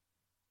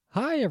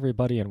Hi,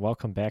 everybody, and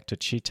welcome back to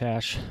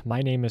Chee-Tash.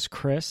 My name is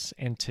Chris,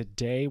 and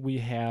today we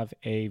have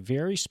a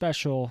very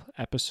special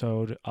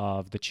episode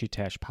of the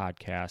Chee-Tash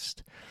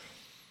podcast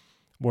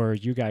where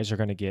you guys are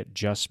going to get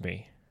just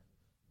me.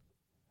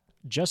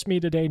 Just me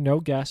today, no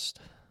guest,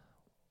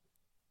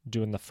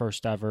 doing the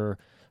first ever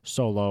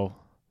solo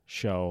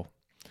show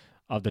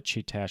of the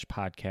Chee-Tash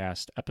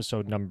podcast,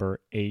 episode number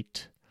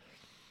 8.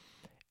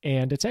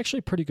 And it's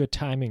actually pretty good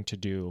timing to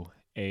do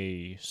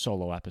a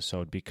solo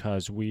episode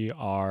because we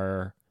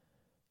are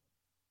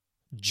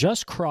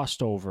just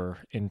crossed over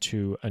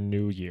into a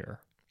new year.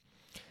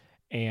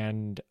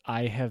 And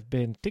I have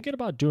been thinking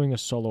about doing a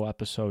solo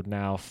episode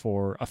now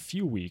for a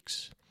few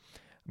weeks.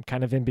 I'm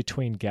kind of in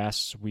between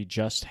guests. We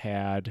just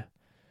had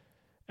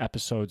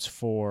episodes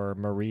for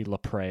Marie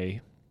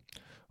Lepre,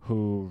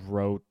 who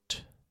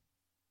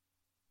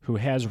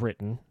has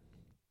written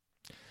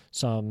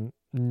some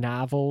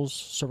novels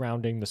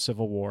surrounding the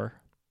Civil War.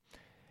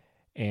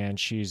 And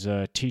she's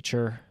a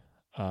teacher,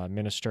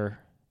 minister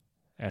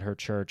at her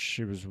church.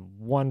 She was a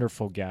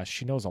wonderful guest.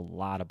 She knows a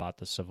lot about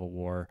the Civil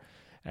War.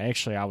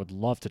 Actually, I would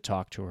love to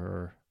talk to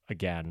her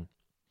again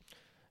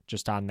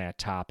just on that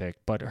topic.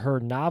 But her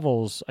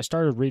novels, I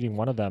started reading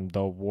one of them,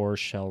 "The War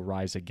Shall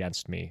Rise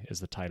Against Me" is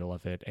the title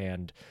of it.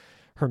 And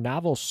her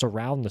novels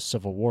surround the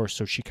Civil War,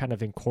 so she kind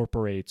of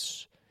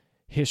incorporates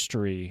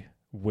history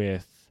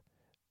with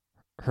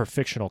her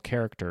fictional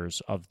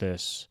characters of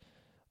this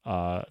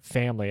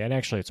family. And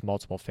actually, it's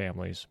multiple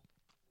families.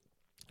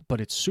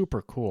 But it's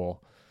super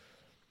cool.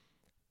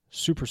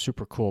 Super,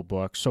 super cool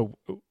book. So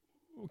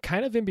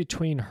kind of in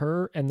between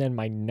her and then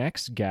my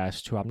next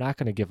guest, who I'm not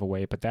going to give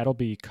away, but that'll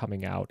be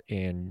coming out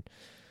in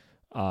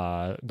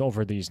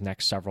over these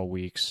next several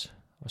weeks.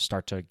 I'll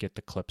start to get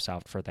the clips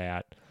out for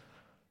that.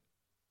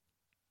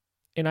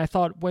 And I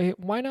thought, wait,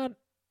 why not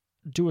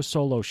do a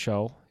solo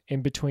show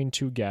in between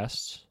two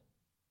guests?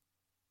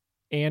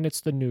 And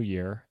it's the new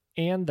year.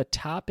 And the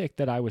topic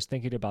that I was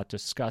thinking about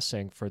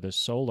discussing for this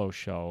solo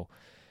show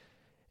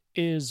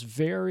is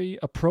very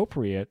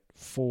appropriate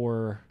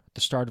for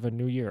the start of a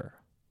new year.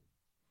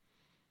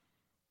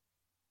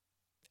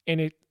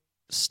 And it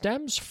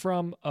stems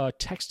from a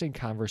texting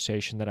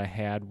conversation that I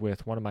had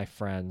with one of my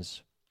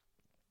friends.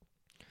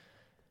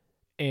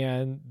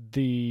 And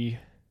the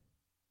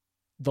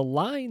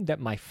line that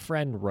my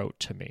friend wrote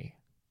to me,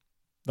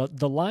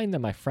 the line that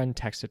my friend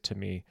texted to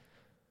me,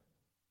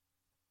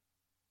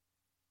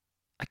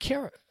 I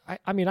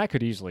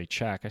could easily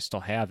check. I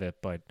still have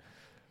it, but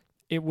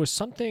it was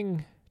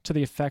something to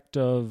the effect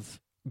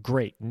of,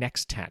 "Great,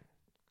 next 10.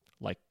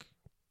 Like,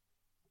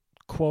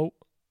 quote,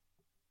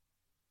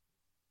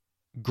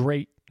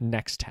 "Great,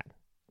 next 10.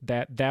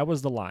 That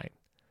was the line.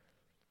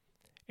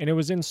 And it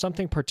was in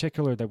something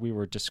particular that we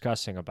were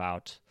discussing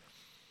about.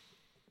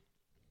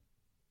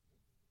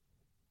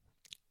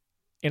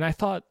 And I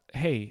thought,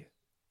 hey,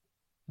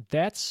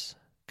 that's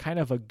kind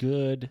of a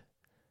good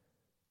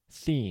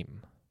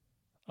theme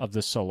of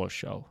the solo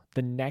show,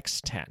 the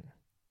next 10.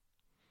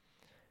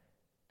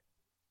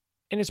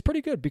 And it's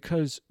pretty good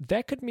because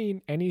that could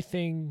mean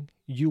anything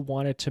you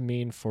want it to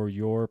mean for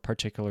your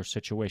particular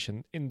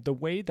situation. In the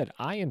way that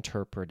I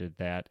interpreted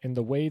that, in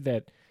the way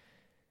that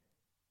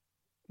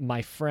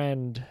my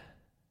friend,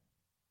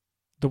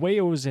 the way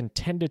it was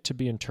intended to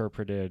be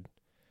interpreted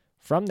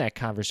from that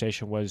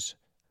conversation was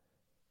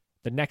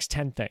the next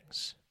 10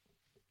 things.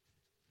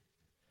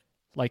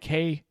 Like,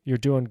 hey, you're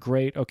doing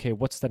great. Okay,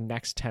 what's the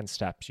next 10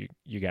 steps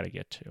you got to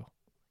get to?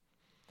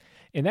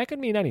 And that could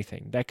mean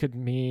anything. That could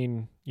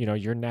mean,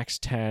 your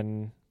next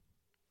 10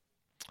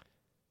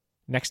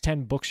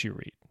 books you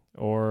read,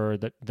 or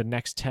the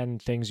next 10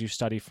 things you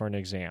study for an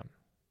exam,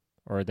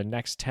 or the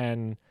next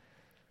 10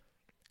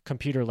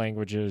 computer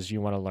languages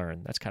you want to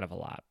learn. That's kind of a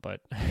lot,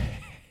 but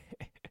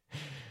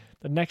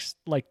the next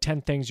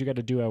 10 things you got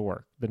to do at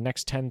work, the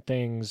next 10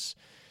 things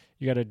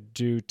you got to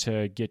do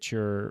to get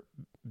your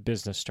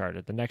business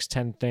started, the next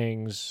 10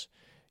 things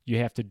you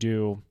have to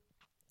do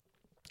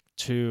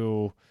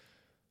to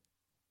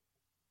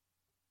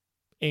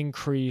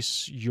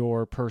increase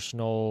your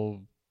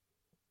personal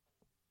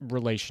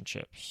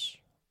relationships,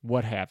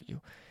 what have you.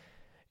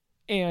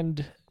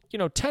 And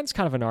 10's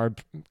kind of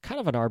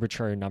an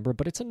arbitrary number,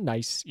 but it's a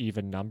nice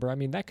even number. I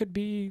mean, that could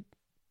be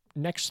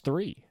next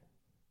 3.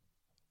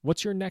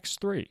 What's your next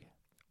 3?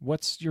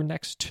 What's your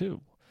next 2?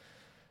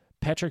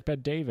 Patrick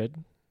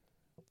Bet-David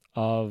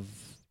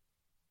of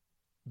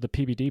the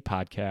PBD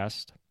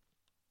podcast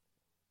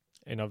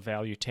and of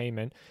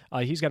Valuetainment,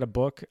 he's got a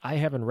book. I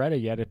haven't read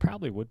it yet. It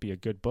probably would be a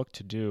good book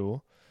to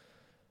do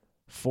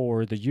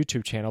for the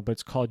YouTube channel, but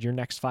it's called Your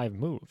Next 5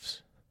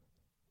 Moves.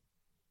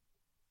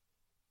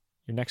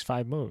 Your next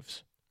 5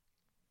 moves.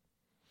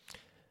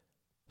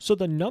 So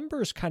the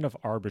number is kind of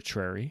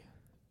arbitrary.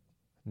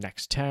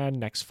 Next 10,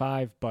 next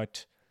 5,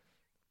 but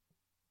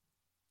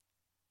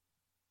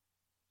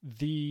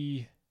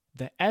the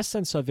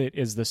essence of it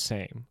is the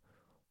same.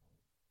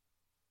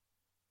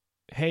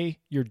 Hey,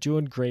 you're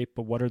doing great,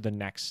 but what are the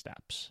next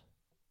steps?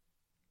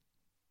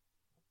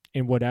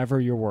 In whatever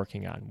you're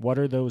working on, what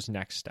are those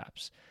next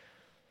steps?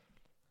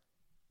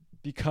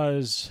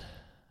 because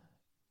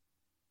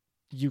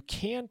you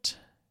can't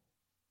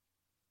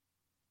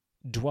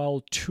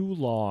dwell too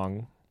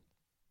long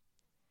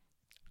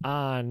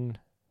on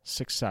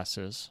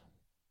successes,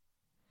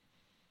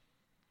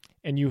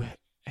 and you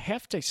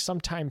have to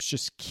sometimes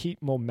just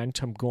keep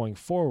momentum going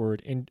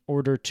forward in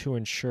order to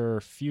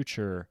ensure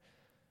future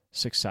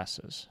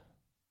successes.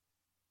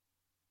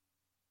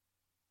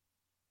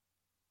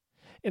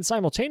 And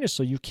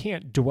simultaneously, you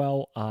can't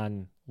dwell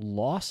on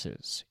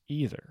losses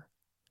either.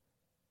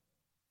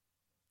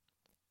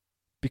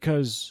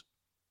 Because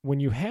when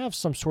you have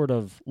some sort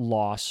of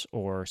loss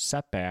or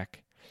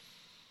setback,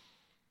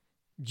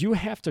 you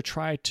have to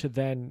try to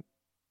then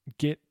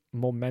get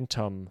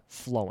momentum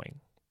flowing.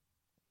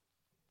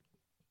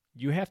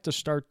 You have to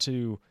start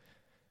to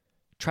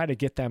try to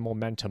get that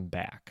momentum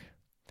back.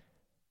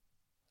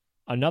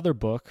 Another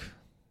book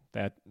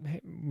that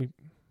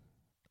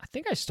I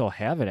think I still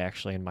have it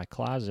actually in my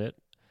closet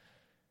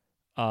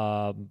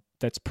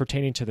that's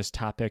pertaining to this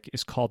topic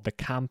is called The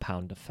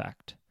Compound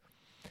Effect,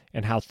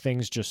 and how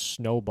things just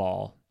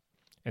snowball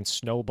and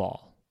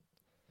snowball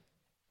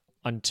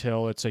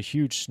until it's a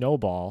huge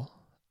snowball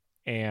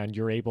and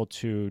you're able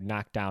to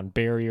knock down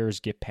barriers,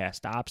 get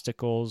past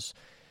obstacles,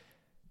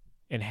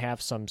 and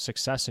have some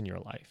success in your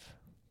life.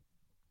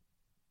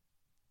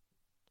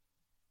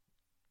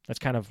 That's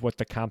kind of what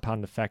the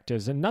compound effect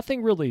is, and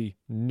nothing really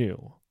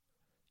new.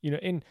 You know,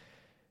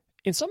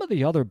 in some of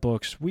the other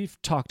books, we've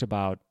talked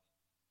about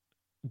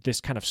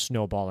this kind of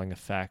snowballing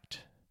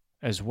effect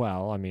as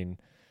well. I mean,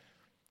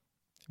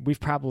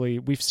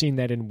 we've seen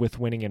that with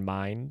Winning in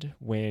Mind,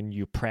 when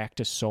you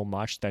practice so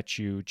much that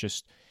you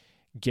just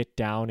get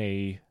down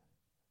an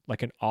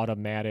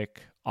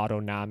autonomic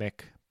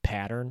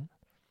pattern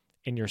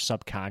in your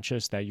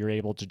subconscious that you're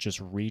able to just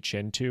reach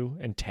into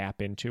and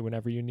tap into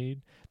whenever you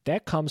need.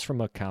 That comes from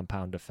a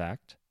compound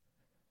effect,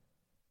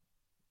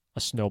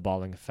 a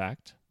snowballing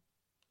effect.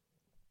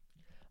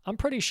 I'm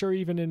pretty sure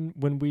even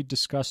when we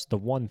discussed The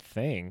One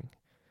Thing,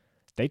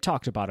 they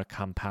talked about a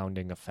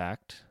compounding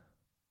effect.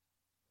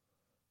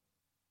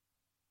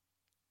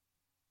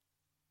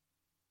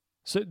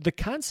 So the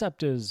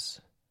concept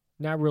is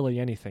not really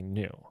anything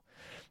new.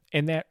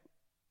 And that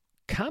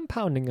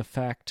compounding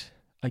effect,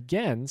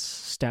 again,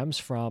 stems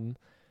from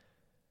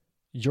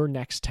your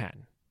next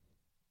 10.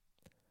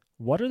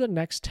 What are the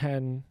next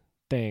 10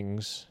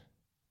 things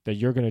that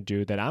you're going to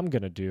do, that I'm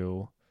going to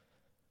do,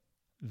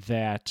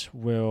 that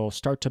will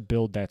start to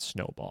build that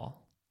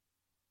snowball?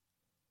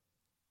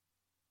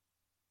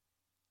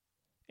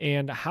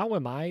 And how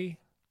am I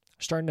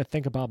starting to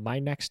think about my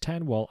next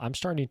 10? Well, I'm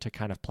starting to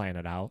kind of plan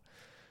it out.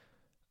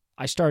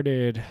 I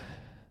started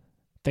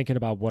thinking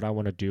about what I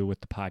want to do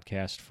with the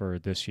podcast for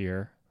this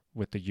year,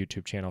 with the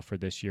YouTube channel for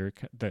this year,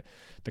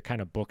 the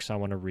kind of books I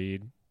want to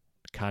read,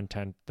 the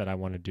content that I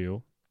want to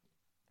do.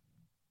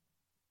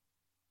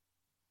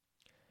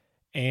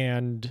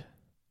 And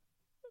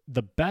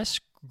the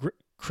best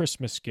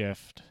Christmas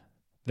gift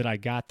that I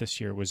got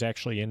this year was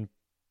actually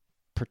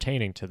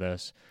pertaining to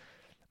this.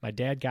 My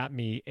dad got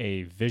me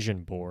a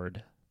vision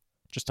board,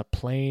 just a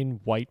plain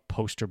white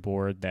poster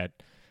board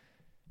that,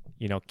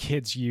 you know,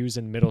 kids use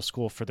in middle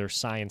school for their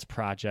science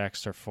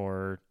projects or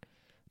for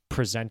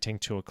presenting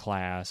to a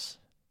class.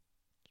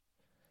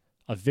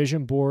 A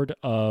vision board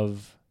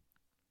of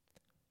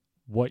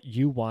what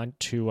you want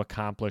to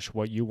accomplish,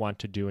 what you want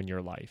to do in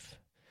your life.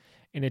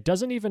 And it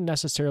doesn't even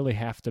necessarily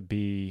have to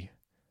be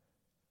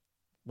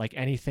like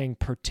anything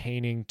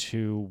pertaining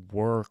to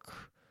work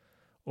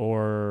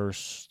or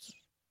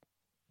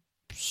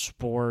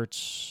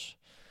sports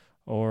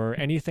or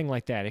anything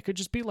like that. It could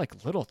just be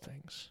like little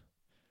things.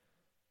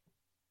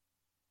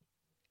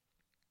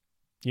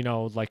 You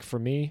know, like for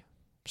me,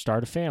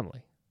 start a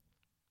family.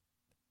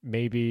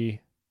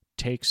 Maybe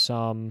take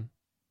some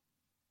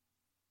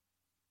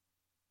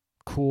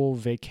cool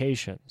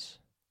vacations.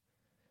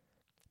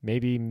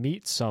 Maybe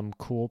meet some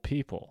cool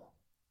people.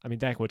 I mean,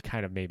 that would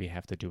kind of maybe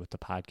have to do with the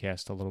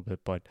podcast a little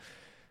bit, but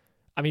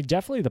I mean,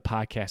 definitely the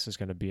podcast is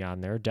going to be on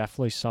there.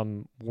 Definitely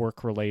some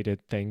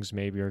work-related things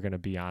maybe are going to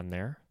be on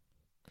there.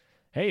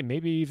 Hey,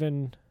 maybe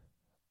even,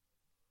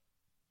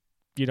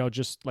 you know,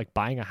 just like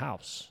buying a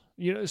house,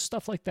 you know,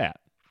 stuff like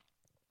that.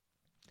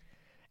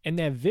 And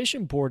that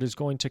vision board is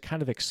going to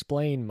kind of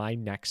explain my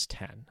next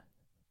 10.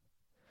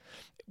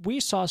 We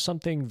saw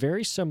something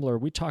very similar.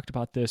 We talked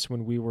about this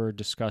when we were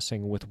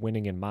discussing With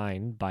Winning in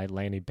Mind by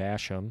Lanny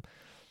Basham,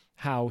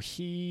 how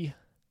he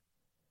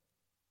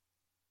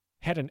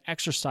had an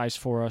exercise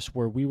for us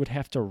where we would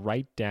have to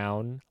write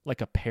down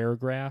like a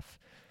paragraph,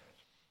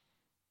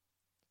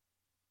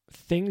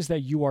 things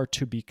that you are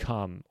to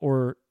become,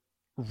 or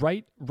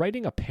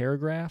writing a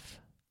paragraph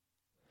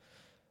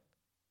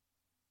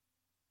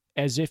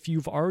as if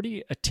you've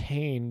already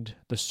attained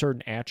the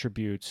certain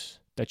attributes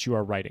that you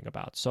are writing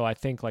about. So I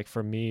think like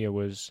for me, it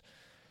was,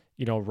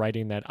 you know,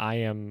 writing that I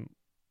am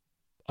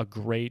a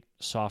great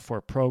software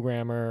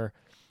programmer.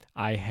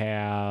 I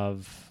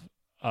have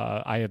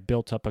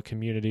built up a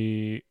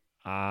community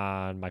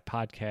on my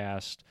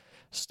podcast,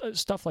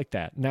 stuff like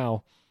that.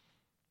 Now,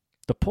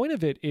 The point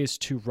of it is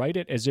to write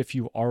it as if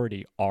you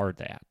already are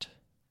that,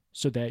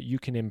 so that you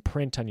can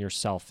imprint on your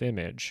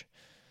self-image.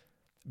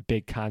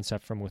 Big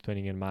concept from With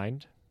Winning in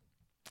Mind.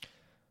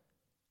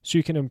 So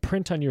you can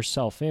imprint on your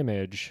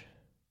self-image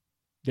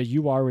that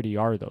you already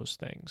are those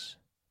things.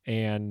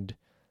 And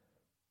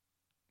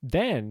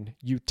then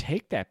you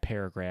take that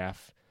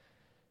paragraph,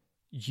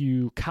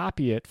 you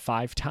copy it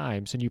 5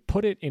 times, and you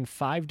put it in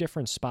 5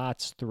 different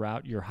spots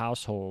throughout your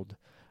household,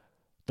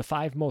 the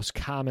 5 most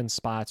common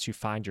spots you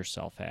find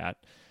yourself at.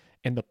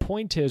 And the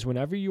point is,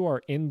 whenever you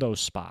are in those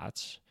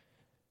spots,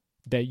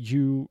 that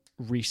you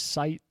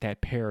recite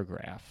that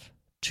paragraph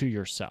to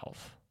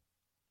yourself.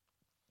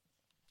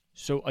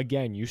 So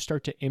again, you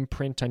start to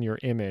imprint on your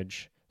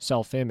image,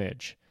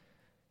 self-image,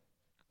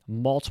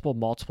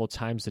 multiple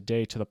times a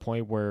day, to the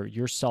point where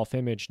your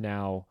self-image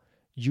now,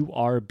 you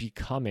are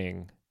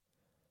becoming,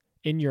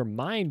 in your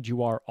mind,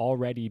 you are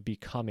already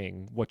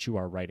becoming what you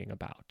are writing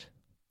about,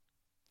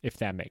 if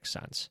that makes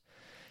sense.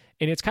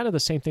 And it's kind of the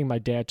same thing my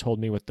dad told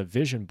me with the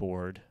vision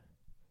board,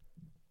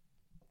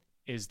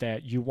 is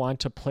that you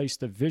want to place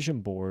the vision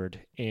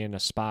board in a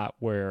spot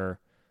where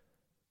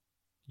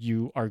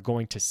you are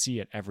going to see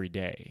it every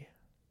day.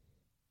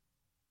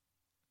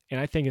 And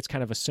I think it's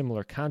kind of a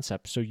similar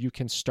concept. So you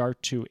can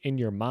start to, in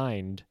your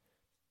mind,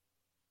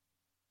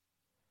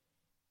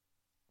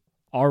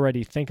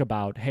 already think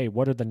about, hey,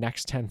 what are the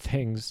next 10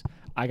 things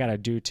I got to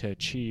do to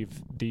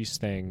achieve these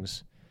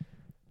things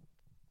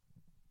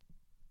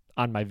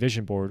on my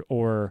vision board?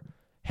 Or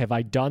have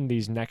I done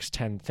these next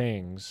 10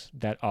 things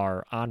that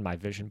are on my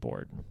vision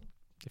board?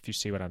 If you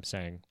see what I'm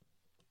saying.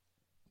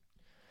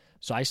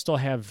 So I still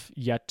have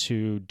yet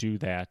to do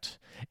that.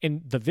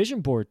 And the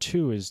vision board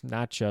too is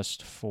not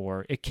just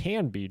for, it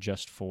can be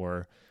just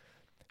for,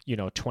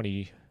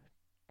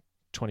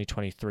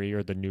 2023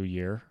 or the new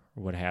year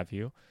or what have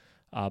you.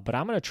 But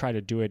I'm going to try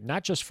to do it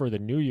not just for the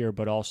new year,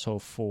 but also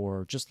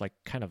for just like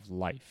kind of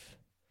life.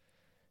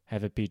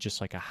 Have it be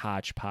just like a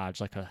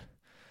hodgepodge, like a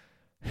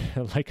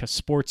like a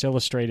Sports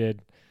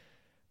Illustrated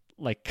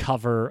like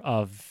cover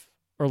of,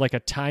 or like a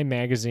Time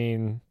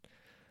magazine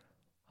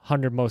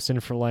 100 most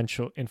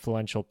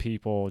influential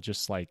people,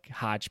 just like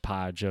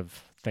hodgepodge of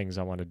things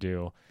I want to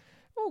do.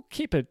 We'll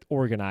keep it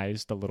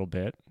organized a little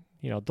bit.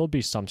 There'll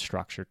be some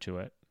structure to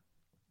it.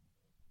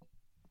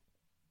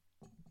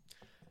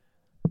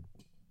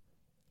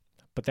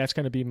 But that's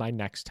going to be my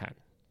next 10.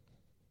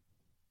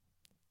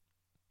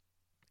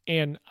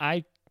 And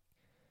I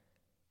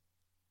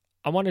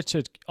wanted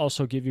to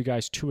also give you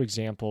guys 2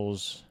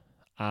 examples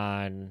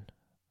on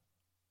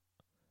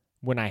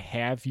when I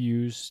have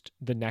used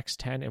the next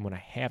 10 and when I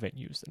haven't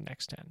used the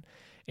next 10,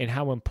 and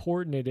how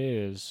important it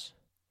is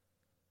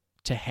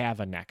to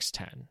have a next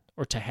 10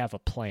 or to have a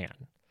plan.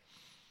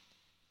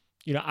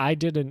 I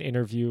did an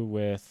interview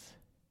with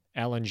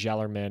Ellen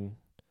Gellerman,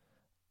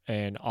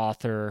 an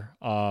author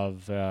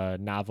of a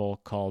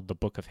novel called The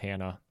Book of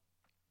Hannah.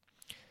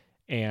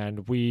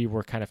 And we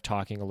were kind of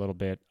talking a little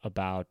bit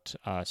about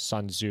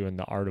Sun Tzu and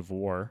the Art of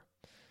War.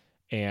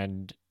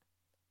 And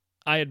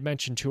I had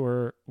mentioned to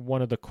her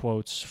one of the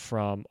quotes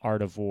from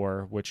Art of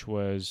War, which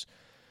was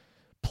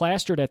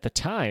plastered at the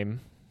time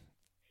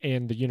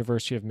in the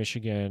University of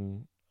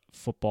Michigan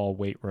football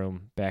weight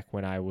room back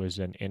when I was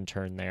an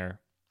intern there.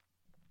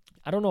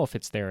 I don't know if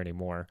it's there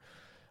anymore,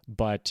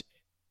 but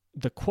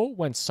the quote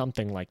went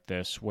something like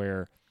this,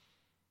 where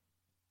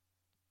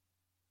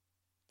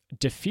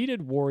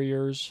defeated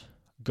warriors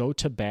go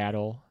to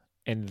battle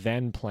and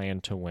then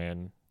plan to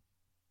win,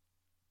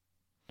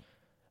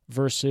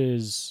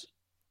 versus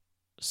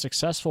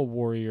successful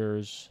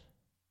warriors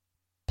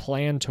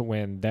plan to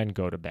win, then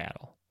go to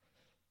battle.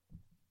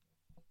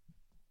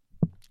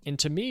 And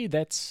to me,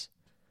 that's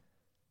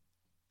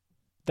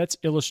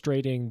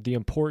illustrating the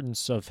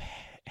importance of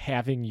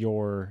having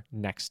your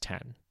next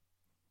 10.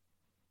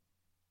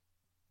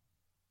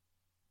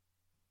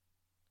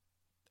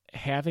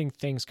 Having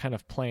things kind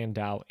of planned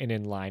out and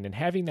in line, and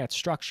having that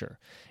structure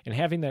and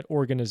having that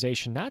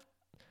organization, not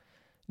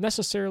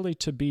necessarily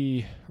to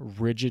be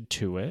rigid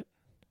to it,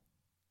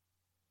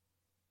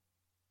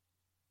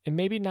 and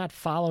maybe not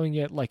following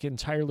it like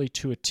entirely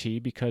to a T,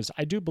 because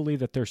I do believe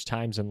that there's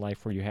times in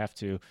life where you have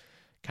to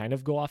kind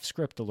of go off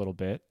script a little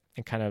bit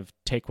and kind of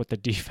take what the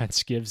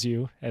defense gives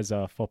you, as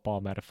a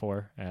football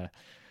metaphor.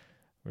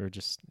 We were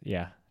just,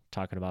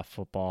 talking about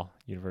football,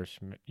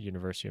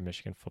 University of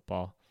Michigan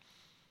football.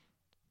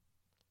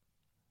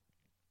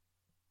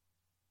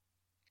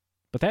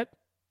 But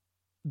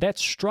that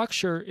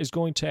structure is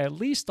going to at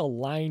least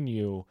align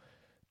you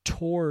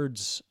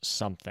towards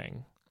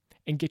something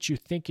and get you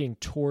thinking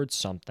towards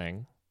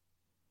something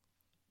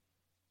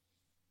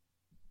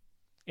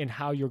and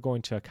how you're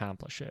going to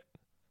accomplish it.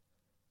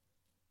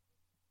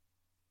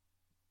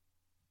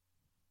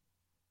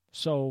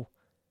 So,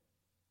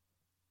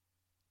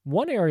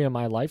 one area of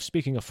my life,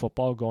 speaking of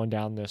football, going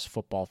down this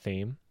football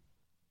theme,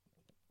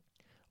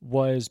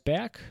 was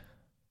back,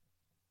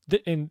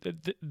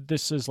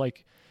 this is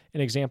like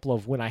an example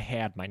of when I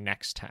had my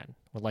next 10,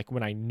 like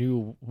when I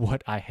knew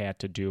what I had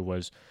to do,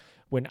 was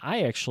when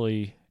I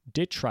actually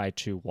did try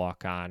to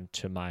walk on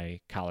to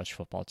my college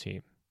football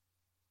team,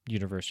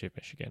 University of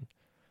Michigan.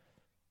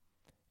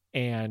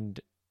 And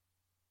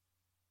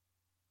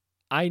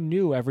I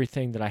knew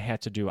everything that I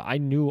had to do. I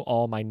knew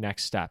all my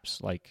next steps.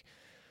 Like,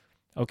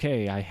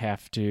 okay, I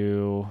have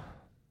to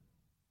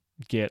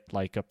get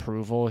like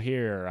approval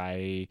here.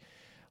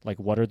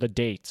 What are the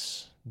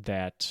dates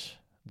that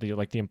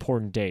the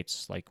important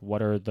dates? Like,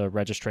 what are the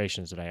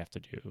registrations that I have to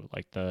do?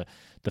 Like the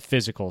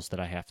physicals that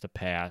I have to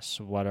pass?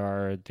 What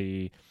are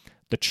the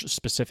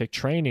specific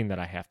training that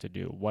I have to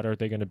do? What are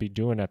they going to be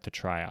doing at the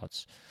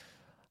tryouts?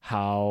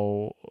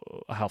 How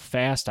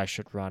fast I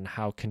should run,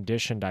 how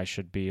conditioned I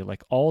should be,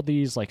 like all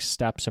these like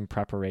steps in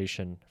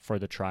preparation for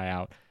the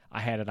tryout. I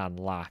had it on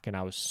lock and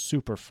I was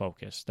super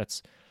focused.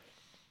 That's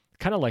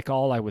kind of like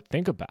all I would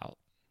think about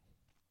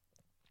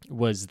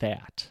was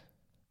that.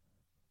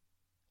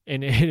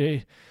 And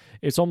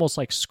it's almost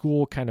like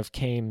school kind of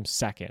came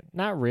second.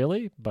 Not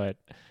really, but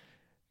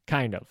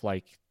kind of.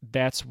 Like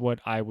that's what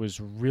I was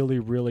really,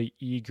 really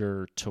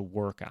eager to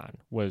work on,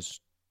 was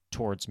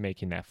towards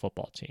making that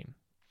football team.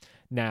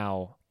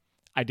 Now,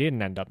 I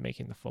didn't end up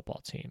making the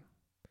football team,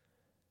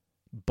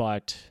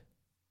 but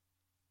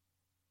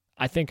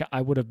I think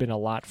I would have been a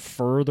lot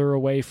further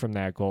away from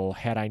that goal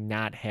had I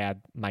not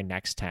had my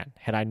next 10,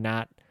 had I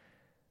not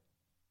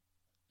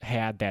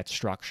had that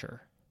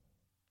structure,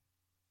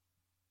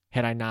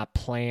 had I not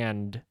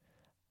planned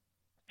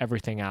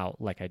everything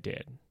out like I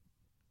did.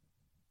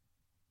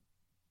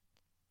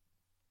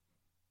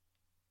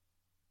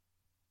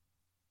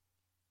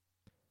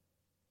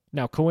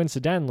 Now,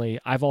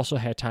 coincidentally, I've also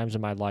had times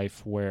in my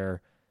life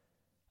where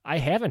I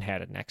haven't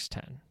had a next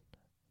 10.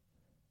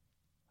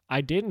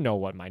 I didn't know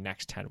what my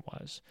next 10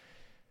 was.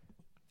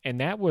 And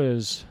that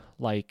was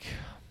like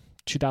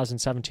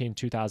 2017,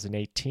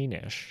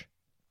 2018-ish,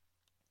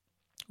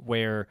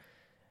 where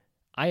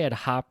I had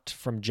hopped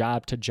from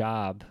job to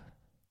job,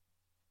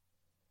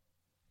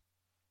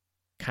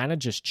 kind of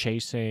just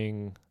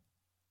chasing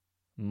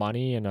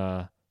money and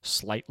a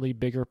slightly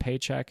bigger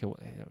paycheck.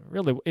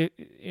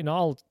 In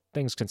all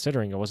things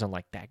considering, it wasn't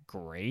like that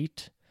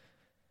great.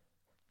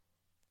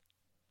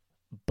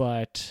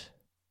 But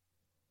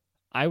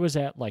I was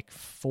at like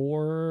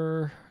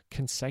 4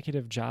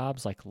 consecutive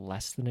jobs, like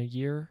less than a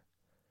year.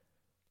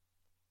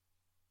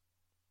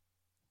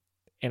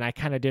 And I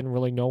kind of didn't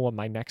really know what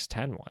my next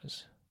 10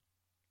 was.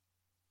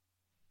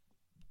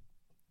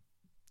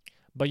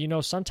 But,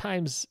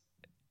 sometimes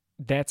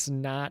that's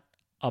not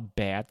a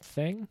bad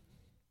thing.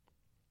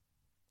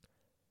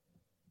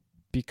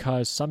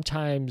 Because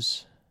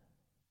sometimes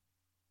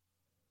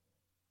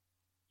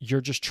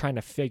you're just trying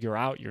to figure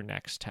out your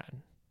next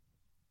 10.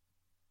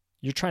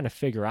 You're trying to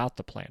figure out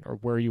the plan or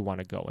where you want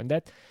to go. And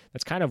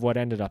that's kind of what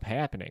ended up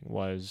happening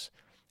was,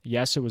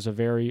 yes, it was a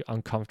very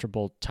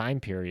uncomfortable time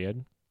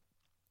period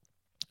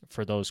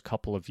for those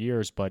couple of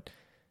years, but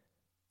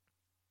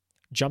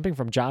jumping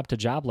from job to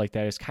job like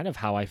that is kind of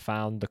how I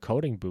found the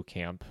coding boot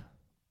camp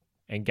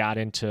and got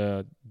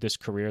into this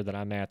career that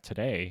I'm at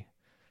today.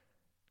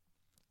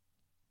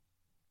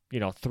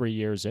 3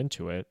 years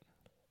into it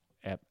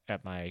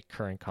at my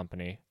current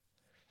company.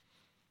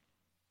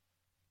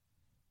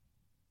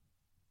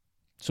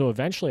 So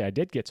eventually I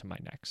did get to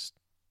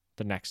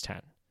the next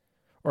 10.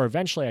 Or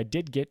eventually I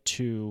did get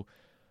to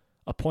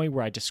a point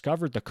where I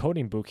discovered the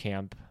coding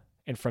bootcamp,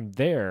 and from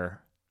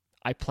there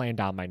I planned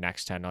out my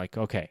next 10. Like,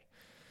 okay,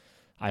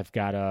 I've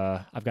got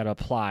to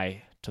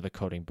apply to the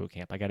coding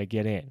bootcamp. I got to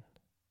get in.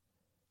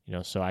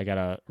 So I got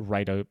to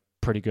write a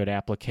pretty good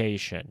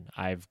application.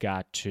 I've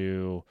got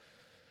to,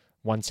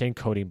 once in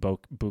coding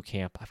boot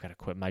camp, I've got to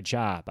quit my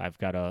job. I've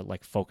got to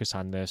focus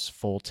on this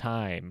full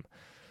time.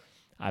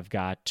 I've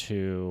got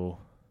to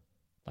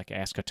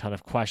ask a ton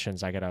of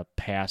questions. I got to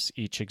pass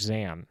each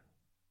exam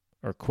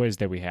or quiz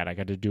that we had. I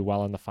got to do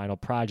well on the final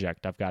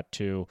project. I've got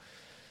to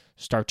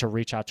start to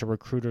reach out to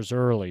recruiters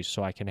early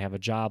so I can have a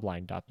job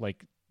lined up.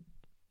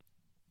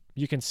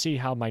 You can see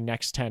how my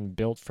next 10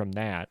 built from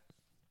that.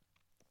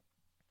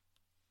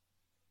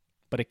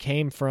 But it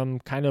came from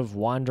kind of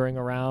wandering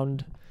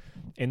around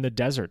in the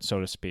desert, so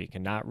to speak,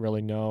 and not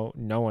really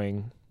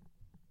knowing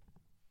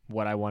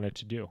what I wanted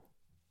to do.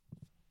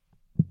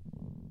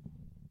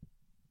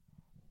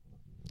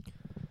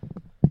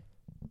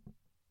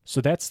 So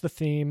that's the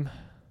theme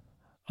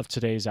of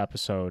today's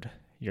episode,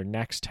 your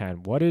next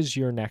 10. What is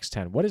your next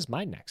 10? What is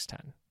my next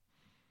 10?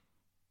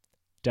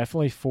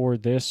 Definitely for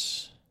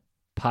this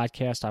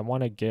podcast, I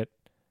want to get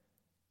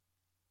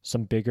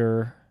some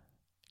bigger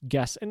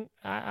guests. And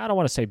I don't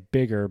want to say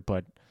bigger,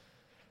 but,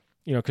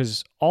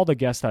 because all the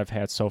guests that I've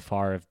had so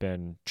far have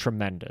been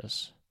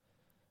tremendous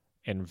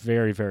and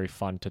very, very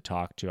fun to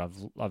talk to.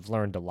 I've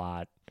learned a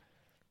lot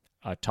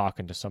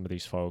talking to some of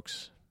these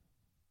folks.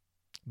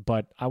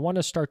 But I want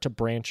to start to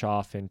branch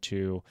off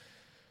into,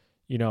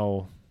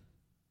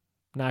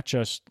 not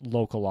just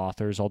local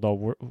authors,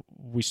 although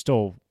we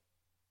still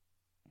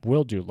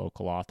will do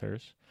local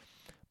authors,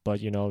 but,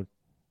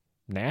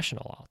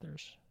 national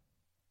authors,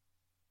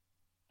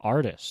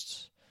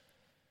 artists,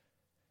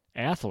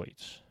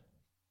 athletes,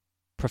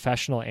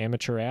 professional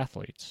amateur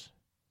athletes,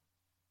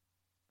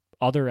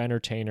 other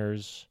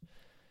entertainers,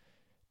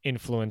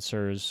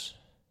 influencers,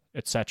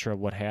 etc.,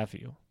 what have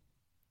you.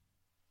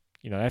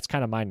 That's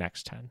kind of my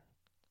next 10.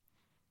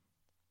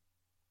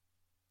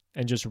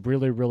 And just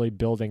really, really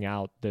building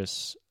out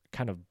this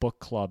kind of book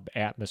club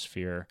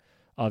atmosphere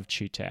of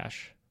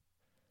Chee-Tash,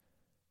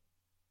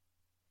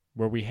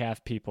 where we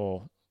have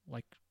people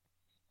like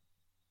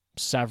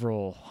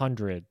several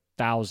hundred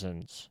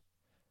thousands,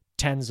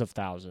 tens of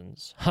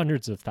thousands,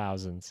 hundreds of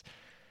thousands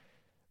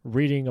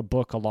reading a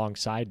book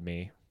alongside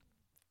me.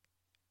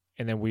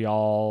 And then we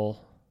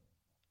all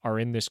are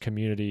in this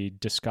community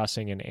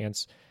discussing and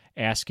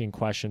asking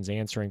questions,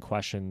 answering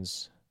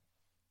questions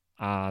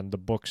on the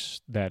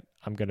books that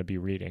I'm going to be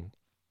reading.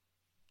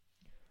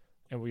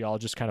 And we all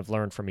just kind of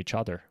learn from each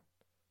other.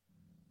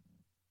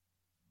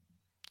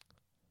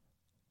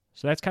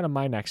 So that's kind of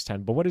my next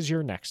 10. But what is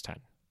your next 10?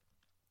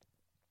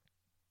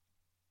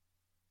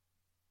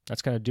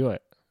 That's going to do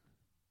it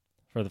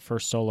for the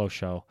first solo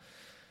show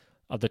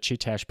of the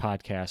Chee-Tash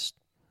podcast.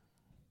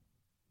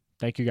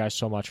 Thank you guys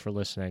so much for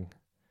listening.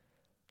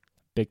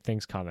 Big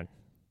things coming.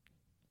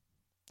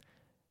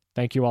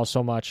 Thank you all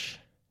so much,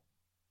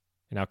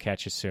 and I'll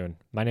catch you soon.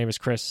 My name is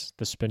Chris.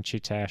 This has been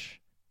Chee-Tash.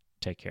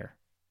 Take care.